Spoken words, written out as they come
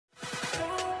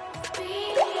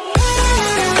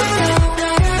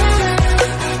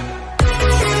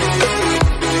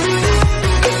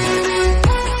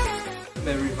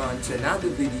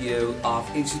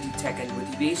HD Tech and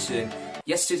Motivation.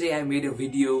 Yesterday I made a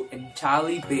video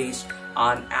entirely based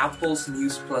on Apple's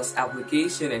News Plus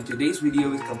application, and today's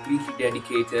video is completely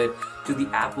dedicated to the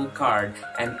Apple Card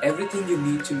and everything you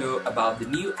need to know about the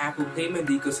new Apple payment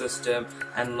ecosystem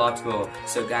and lot more.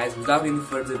 So guys, without any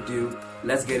further ado,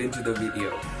 let's get into the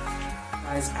video.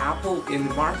 Guys, Apple in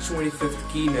the March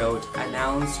 25th keynote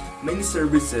announced many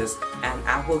services, and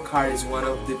Apple Card is one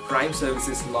of the prime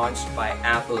services launched by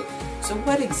Apple. So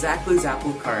what exactly is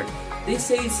Apple Card? They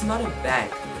say it's not a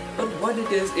bank, but what it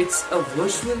is, it's a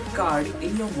virtual card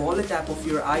in your wallet app of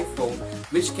your iPhone,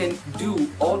 which can do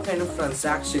all kind of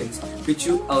transactions which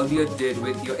you earlier did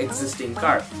with your existing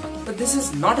card. But this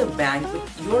is not a bank,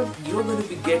 but you're going to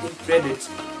be getting credits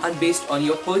based on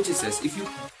your purchases. If you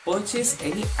purchase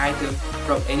any item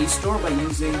from any store by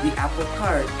using the Apple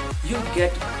Card, you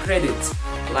get credits.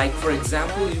 Like for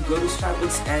example, you go to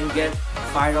Starbucks and get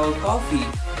 $5 coffee,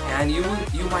 and you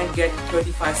might get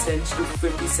 35 cents to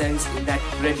 50 cents in that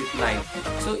credit line.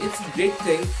 So it's a great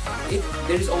thing.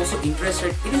 There is also interest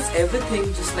rate. It is everything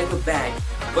just like a bank,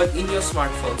 but in your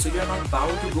smartphone. So you're not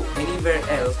bound to go anywhere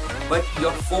else, but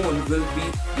your phone will be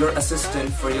your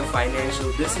assistant for your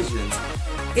financial decisions.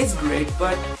 It's great,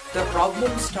 but the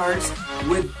problem starts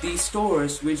with the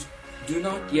stores which do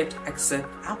not yet accept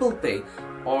Apple Pay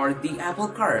or the Apple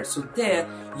Card. So there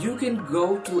you can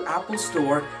go to Apple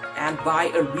Store and buy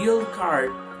a real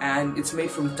card, and it's made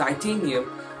from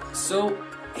titanium. So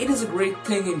it is a great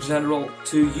thing in general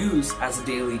to use as a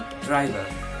daily driver.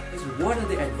 What are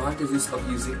the advantages of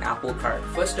using Apple Card?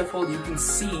 First of all, you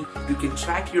can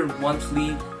track your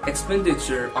monthly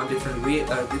expenditure on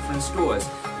different stores.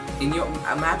 In your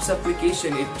Maps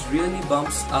application, it really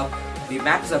bumps up the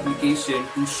Maps application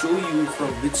to show you from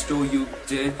which store you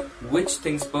did which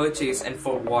things purchased and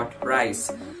for what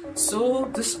price. So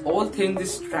this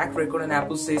track record on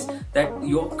Apple says that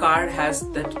your card has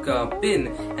that pin,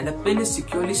 and the pin is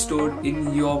securely stored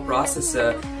in your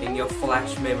processor, in your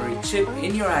flash memory chip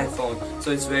in your iPhone,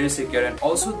 so it's very secure. And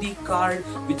also the card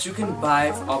which you can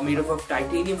buy made up of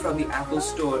titanium from the Apple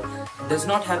Store does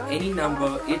not have any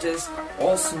number. It is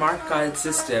all smart card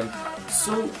system.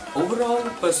 So overall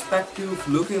perspective,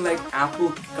 looking like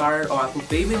Apple Card or Apple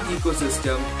payment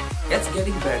ecosystem, it's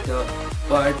getting better.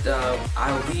 But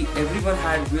everyone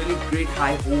had really great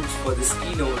high hopes for this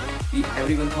keynote.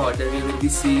 Everyone thought that we will be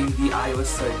seeing the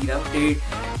iOS 13 update,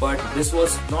 but this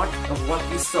was not what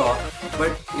we saw.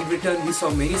 But in return, we saw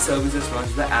many services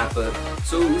launched by Apple.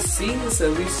 So seeing the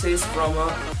services from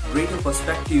a greater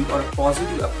perspective or a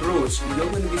positive approach, you're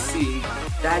going to be seeing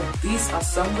that these are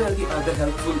somewhere or the other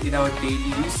helpful in our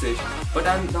daily usage, but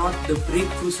are not the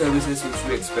breakthrough services which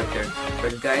we expected.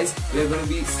 But guys, we are going to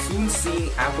be soon seeing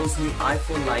Apple's new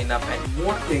iPhone lineup and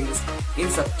more things in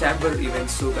September event.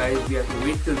 So guys, we have to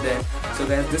wait till then. So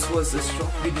guys, this was a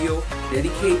short video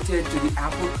dedicated to the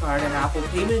Apple Card and Apple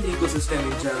payment ecosystem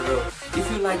in general.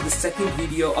 If you like the second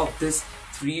video of this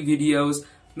 3 videos,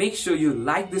 make sure you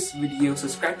like this video,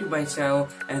 subscribe to my channel,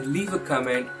 and leave a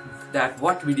comment that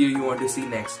what video you want to see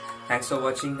next. Thanks for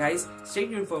watching guys. Stay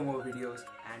tuned for more videos.